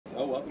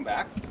Oh, welcome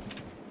back.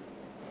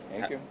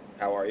 Thank you.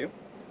 How are you?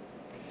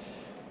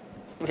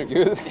 Pretty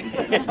good.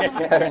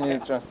 I don't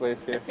need to translate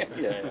here.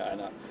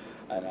 Yeah,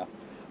 I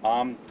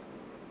know.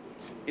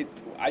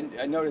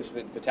 I noticed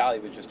that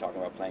Vitaly was just talking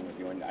about playing with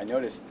you, and I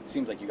noticed it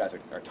seems like you guys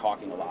are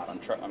talking a lot.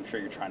 I'm sure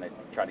you're trying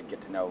to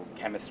get to know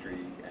chemistry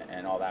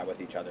and all that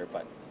with each other.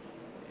 But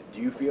do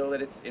you feel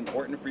that it's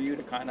important for you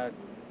to kind of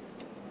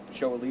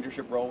show a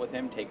leadership role with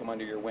him, take him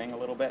under your wing a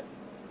little bit?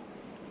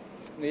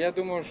 Я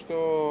думаю,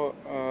 что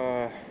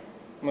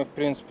мы, в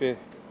принципе,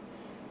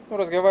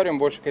 разговариваем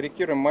больше,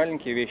 корректируем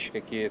маленькие вещи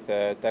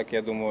какие-то. Так,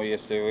 я думаю,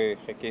 если вы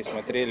хоккей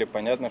смотрели,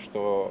 понятно,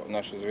 что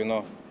наше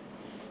звено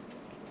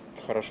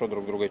хорошо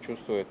друг друга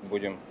чувствует.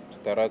 Будем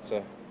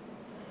стараться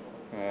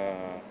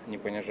не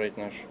понижать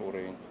наш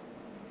уровень.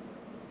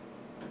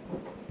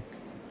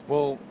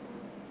 Well,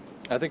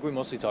 I think we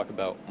mostly talk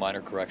about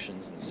minor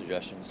corrections and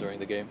suggestions during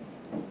the game.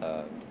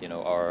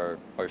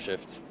 Our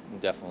shift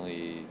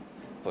definitely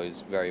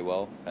plays very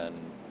well, and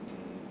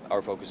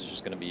our focus is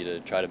just going to be to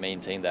try to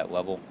maintain that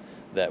level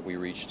that we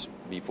reached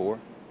before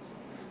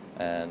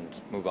and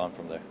move on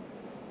from there.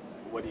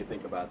 What do you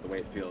think about the way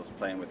it feels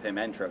playing with him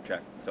and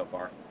Trocheck so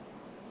far?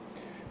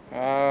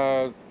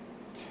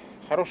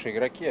 Хорошие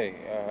игроки.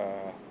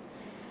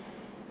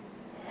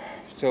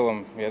 В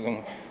целом, я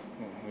думаю,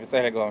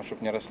 Виталий, главное,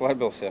 чтобы не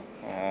расслабился.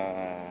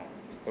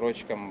 С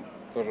Трочком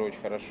тоже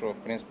очень хорошо. В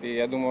принципе,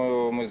 я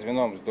думаю, мы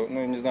звеном,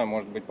 не знаю,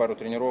 может быть, пару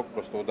тренировок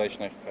просто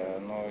удачных,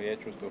 но я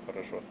чувствую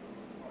хорошо.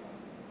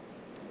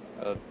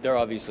 They're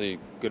obviously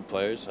good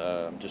players.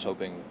 I'm just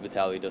hoping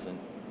Vitaly doesn't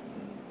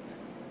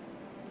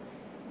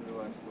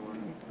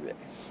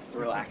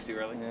Relax too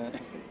early. Yeah,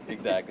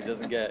 exactly.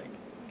 Doesn't get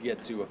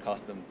too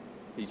accustomed.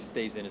 He just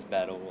stays in his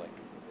battle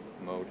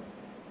mode.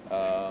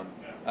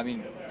 I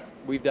mean,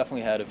 we've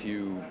definitely had a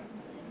few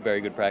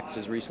very good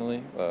practices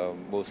recently.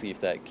 We'll see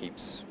if that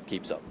keeps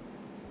up.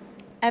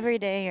 Every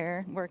day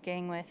you're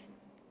working with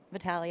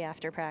Vitaly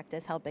after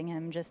practice, helping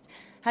him. Just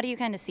how do you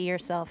kind of see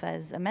yourself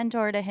as a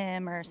mentor to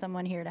him or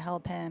someone here to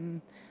help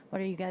him? What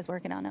are you guys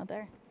working on out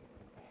there?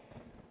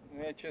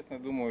 Я честно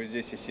думаю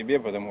здесь о себе,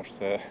 потому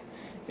что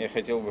я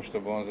хотел бы,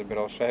 чтобы он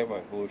забирал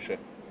шайбы лучше.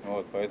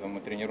 Вот, поэтому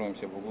мы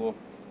тренируемся в углу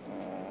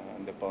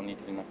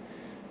дополнительно.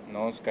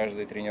 Но он с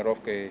каждой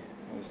тренировкой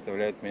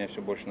заставляет меня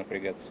все больше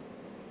напрягаться.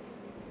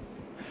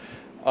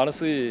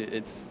 Honestly,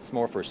 it's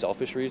more for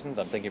selfish reasons.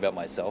 I'm thinking about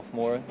myself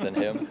more than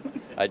him.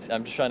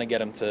 I'm just trying to get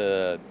him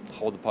to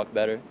hold the puck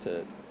better,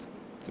 to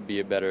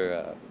be a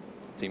better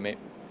teammate.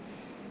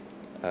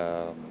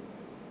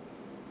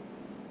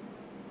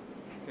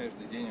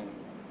 Каждый день он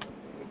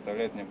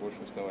заставляет меня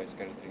больше уставать с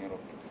каждой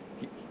тренировки.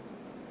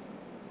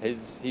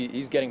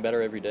 He's getting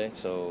better every day,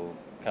 so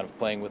kind of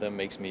playing with him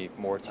makes me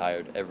more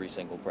tired every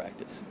single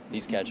practice.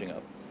 He's catching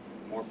up.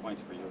 More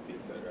points for you if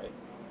he's good, right?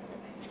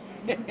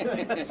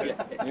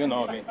 You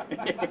know me.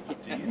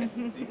 Do you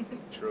think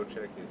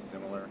Trocheck is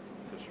similar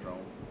to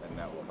Strome, and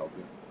that will help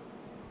you?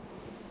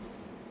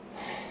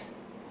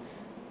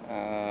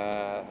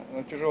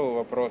 Тяжелый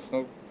вопрос.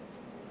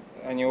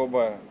 Они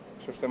оба,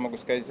 все, что я могу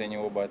сказать, они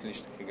оба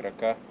отличных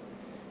игрока.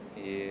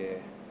 И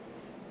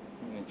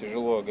мне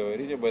тяжело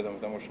говорить об этом,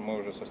 потому что мы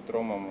уже со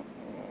Стромом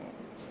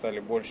стали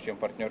больше, чем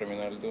партнерами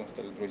на льду,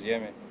 стали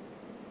друзьями.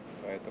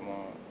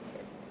 Поэтому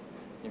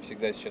не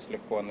всегда сейчас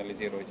легко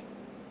анализировать,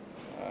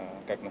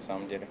 как на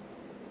самом деле.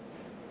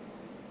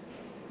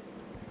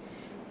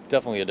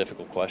 Definitely a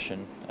difficult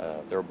question.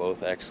 They're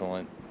both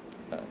excellent.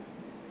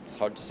 It's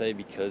hard to say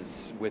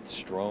because with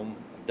Strome,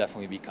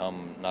 definitely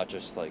become not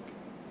just like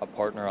a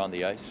partner on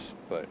the ice,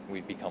 but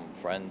we've become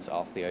friends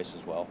off the ice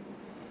as well.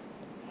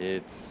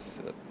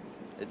 It's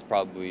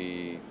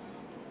probably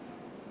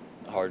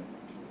hard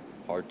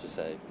to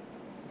say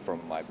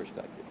from my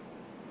perspective.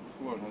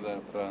 Сложно, да,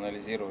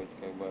 проанализировать,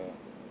 как бы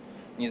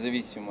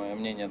независимое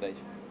мнение дать.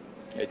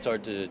 It's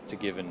hard to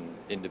give an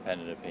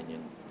independent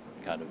opinion,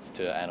 kind of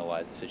to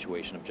analyze the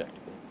situation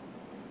objectively.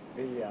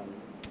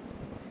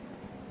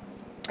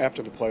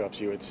 After the playoffs,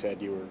 you had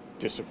said you were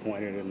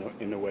disappointed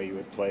in the way you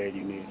had played.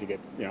 You needed to get,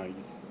 you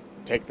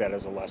take that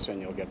as a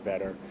lesson. You'll get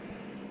better.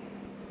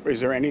 Is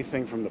there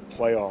anything from the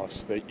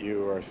playoffs that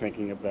you are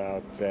thinking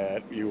about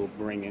that you will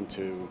bring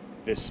into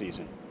this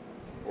season,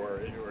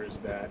 or is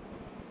that,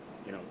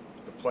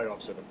 the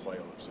playoffs are the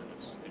playoffs, and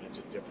it's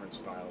a different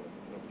style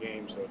of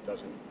game, so it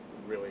doesn't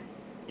really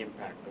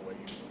impact the way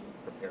you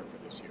prepare for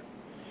this year?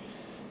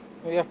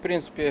 Я, в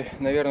принципе,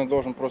 наверное,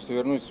 должен просто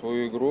вернуть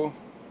свою игру,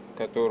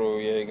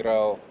 которую я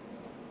играл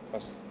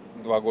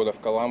 2 года в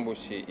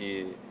Коламбусе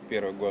и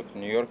первый год в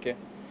Нью-Йорке.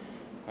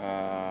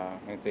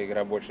 Это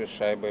игра больше с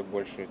шайбой,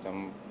 больше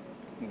там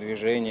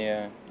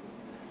движения.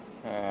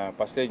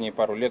 Последние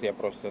пару лет я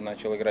просто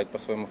начал играть по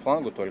своему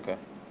флангу только,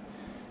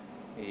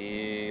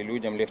 и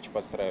людям легче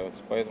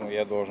подстраиваться, поэтому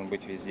я должен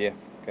быть везде,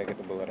 как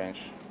это было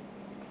раньше.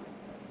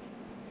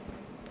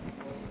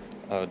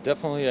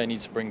 Definitely, I need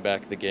to bring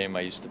back the game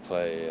I used to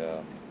play,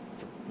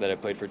 that I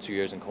played for 2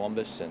 years in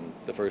Columbus and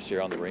the first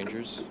year on the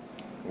Rangers,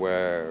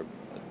 where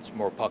it's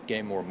more puck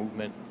game, more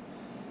movement,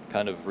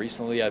 kind of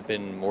recently I've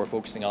been more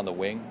focusing on the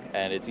wing,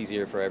 and it's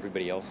easier for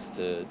everybody else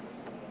to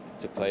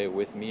play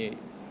with me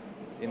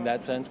in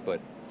that sense, but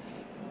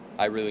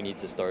I really need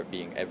to start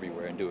being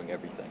everywhere and doing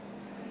everything.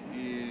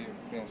 И,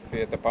 в принципе,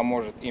 это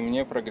поможет и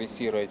мне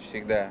прогрессировать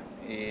всегда,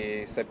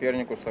 и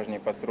сопернику сложнее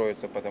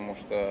построиться, потому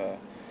что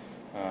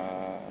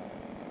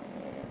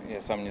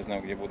я сам не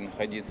знаю, где буду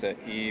находиться,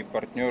 и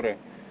партнеры.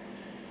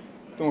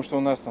 Потому что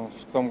у нас там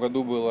в том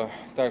году было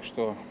так,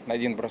 что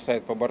один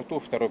бросает по борту,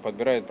 второй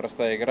подбирает,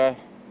 простая игра,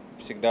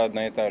 всегда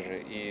одна и та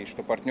же. И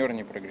что партнеры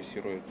не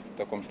прогрессируют в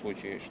таком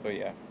случае, что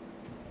я.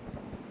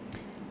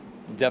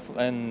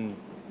 And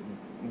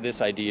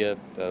this idea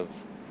of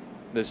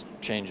this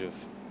change of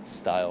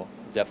style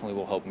definitely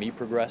will help me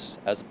progress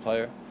as a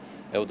player.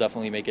 It will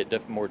definitely make it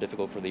more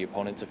difficult for the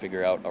opponent to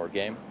figure out our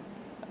game.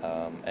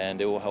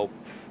 And it will help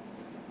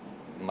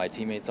my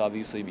teammates,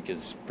 obviously,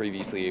 because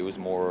previously it was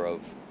more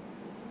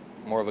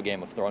of a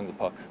game of throwing the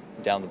puck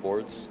down the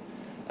boards.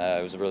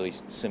 It was a really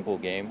simple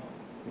game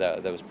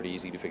that was pretty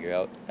easy to figure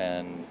out,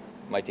 and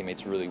my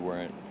teammates really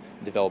weren't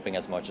developing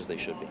as much as they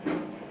should be.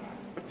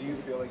 Do you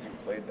feel like you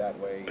played that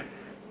way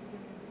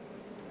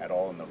at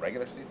all in the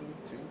regular season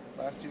too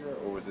last year,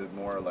 or was it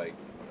more like,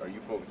 are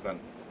you focused on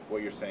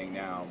what you're saying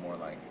now, more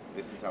like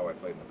this is how I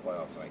played in the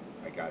playoffs, and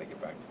I got to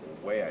get back to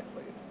the way I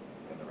played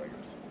in the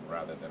regular season,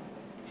 rather than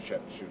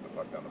shooting the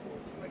puck down the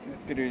boards and making it?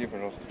 Переведи,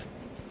 пожалуйста.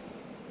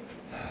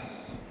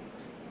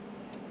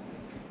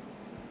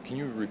 Can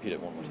you repeat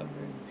it one more time?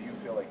 Do you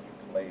feel like you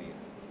played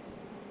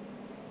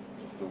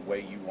the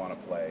way you want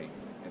to play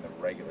in the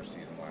regular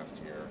season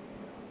last year,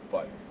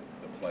 but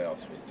the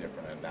playoffs was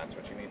different, and that's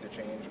what you need to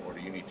change, or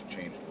do you need to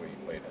change the way you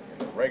played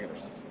in the regular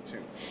season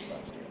too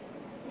last year?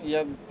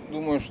 Я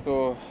думаю,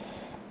 что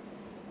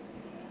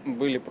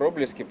были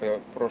проблески по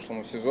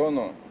прошлому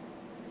сезону,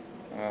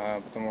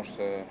 потому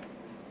что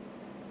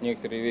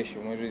некоторые вещи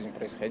в моей жизни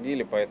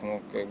происходили,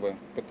 поэтому как бы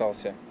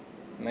пытался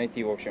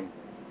найти, в общем,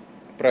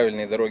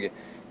 правильные дороги.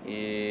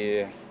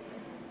 И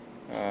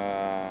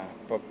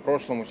по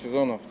прошлому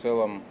сезону в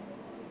целом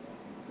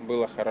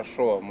было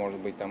хорошо, может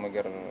быть, там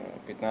игр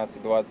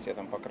 15-20 я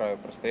там по краю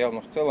простоял,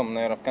 но в целом,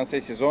 наверное, в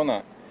конце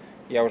сезона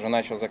я уже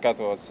начал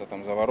закатываться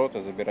там за ворота,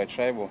 забирать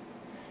шайбу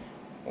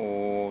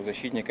у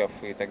защитников,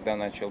 и тогда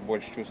начал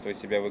больше чувствовать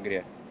себя в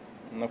игре.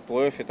 Но в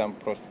плей-оффе там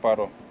просто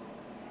пару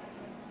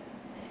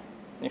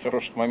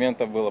нехороших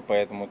моментов было,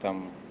 поэтому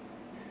там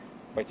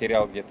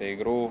потерял где-то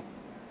игру.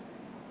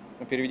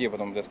 Ну, переведи,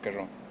 потом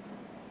доскажу.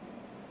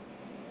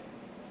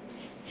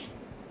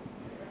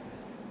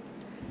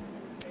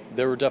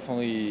 There were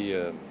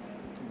definitely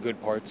good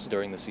parts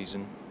during the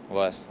season,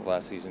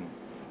 last season.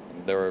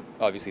 There were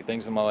obviously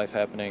things in my life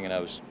happening, and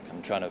I was kind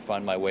of trying to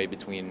find my way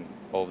between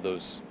all of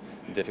those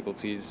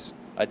difficulties.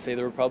 I'd say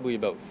there were probably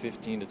about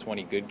 15 to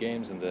 20 good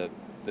games in the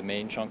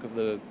main chunk of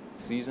the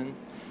season.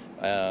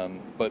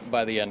 But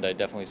by the end, I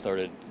definitely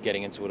started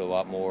getting into it a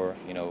lot more,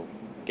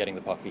 getting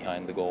the puck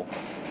behind the goal.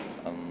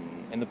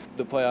 And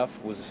the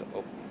playoff was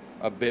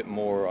a bit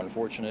more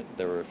unfortunate.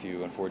 There were a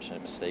few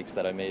unfortunate mistakes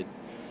that I made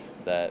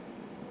that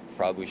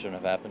probably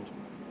shouldn't have happened.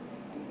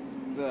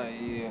 Да,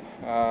 и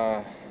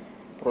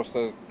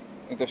просто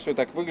это все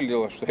так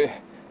выглядело, что я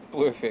в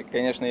плей-оффе,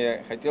 конечно,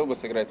 я хотел бы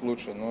сыграть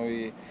лучше, но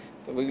и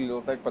это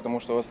выглядело так, потому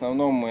что в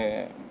основном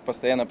мы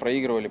постоянно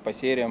проигрывали по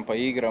сериям, по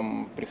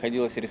играм,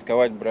 приходилось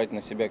рисковать, брать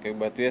на себя как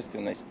бы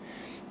ответственность,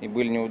 и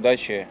были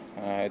неудачи,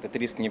 этот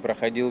риск не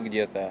проходил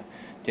где-то,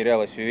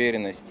 терялась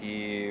уверенность,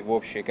 и в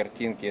общей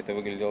картинке это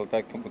выглядело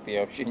так, как будто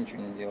я вообще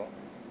ничего не делал.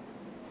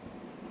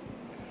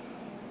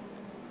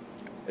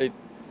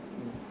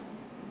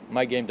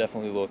 My game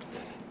definitely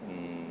looked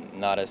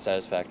not as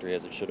satisfactory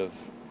as it should have.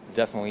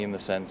 Definitely in the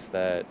sense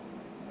that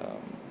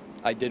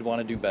I did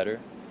want to do better,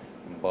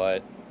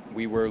 but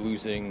we were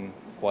losing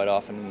quite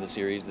often in the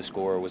series. The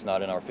score was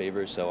not in our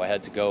favor, so I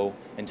had to go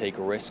and take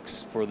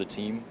risks for the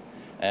team.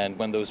 And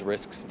when those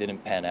risks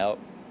didn't pan out,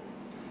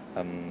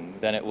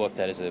 then it looked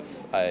as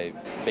if I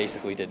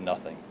basically did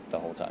nothing the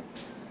whole time.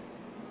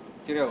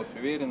 Терялась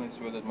уверенность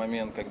в этот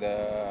момент,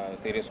 когда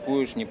ты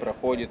рискуешь, не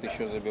проходит,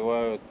 еще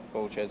забивают,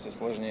 получается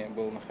сложнее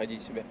было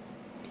находить себя.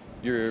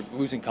 You're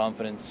losing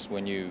confidence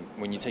when you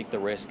take the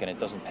risk and it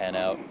doesn't pan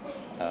out,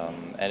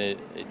 and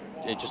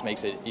it just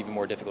makes it even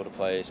more difficult to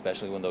play,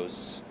 especially when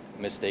those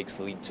mistakes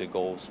lead to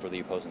goals for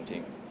the opposing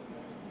team.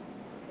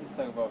 Let's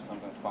talk about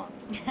something fun.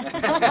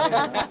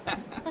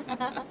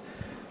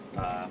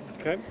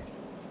 Okay.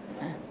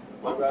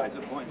 Well, guys,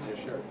 with points. Your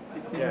shirt.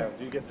 Yeah,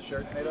 do you get the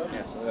shirt made up?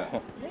 Yeah.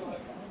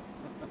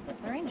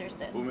 The Rangers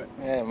did.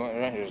 Yeah,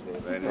 Rangers did.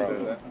 Rangers Probably.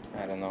 did that?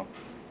 I don't know.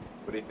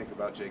 What do you think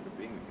about Jacob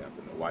being the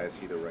captain? Why is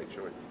he the right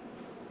choice?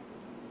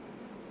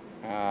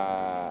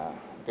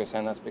 Because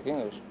I not speak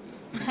English.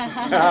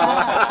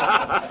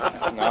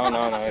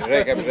 No,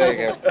 Jacob,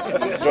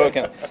 he's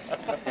joking.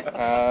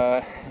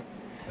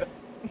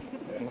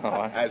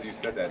 No. As you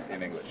said that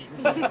in English.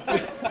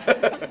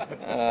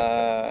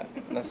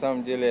 На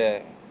самом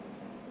деле,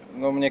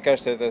 мне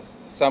кажется, это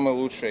самый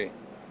лучший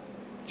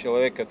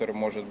человек, который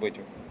может быть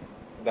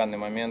в данный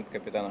момент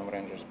капитаном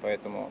Рейнджерс,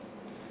 поэтому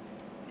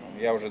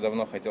я уже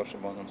давно хотел,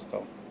 чтобы он им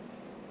стал.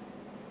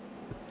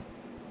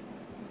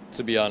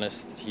 To be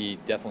honest, he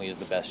definitely is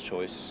the best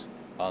choice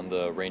on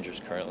the Rangers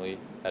currently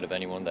out of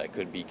anyone that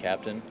could be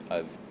captain.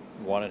 I've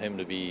wanted him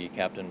to be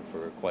captain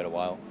for quite a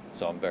while,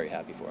 so I'm very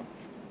happy for him.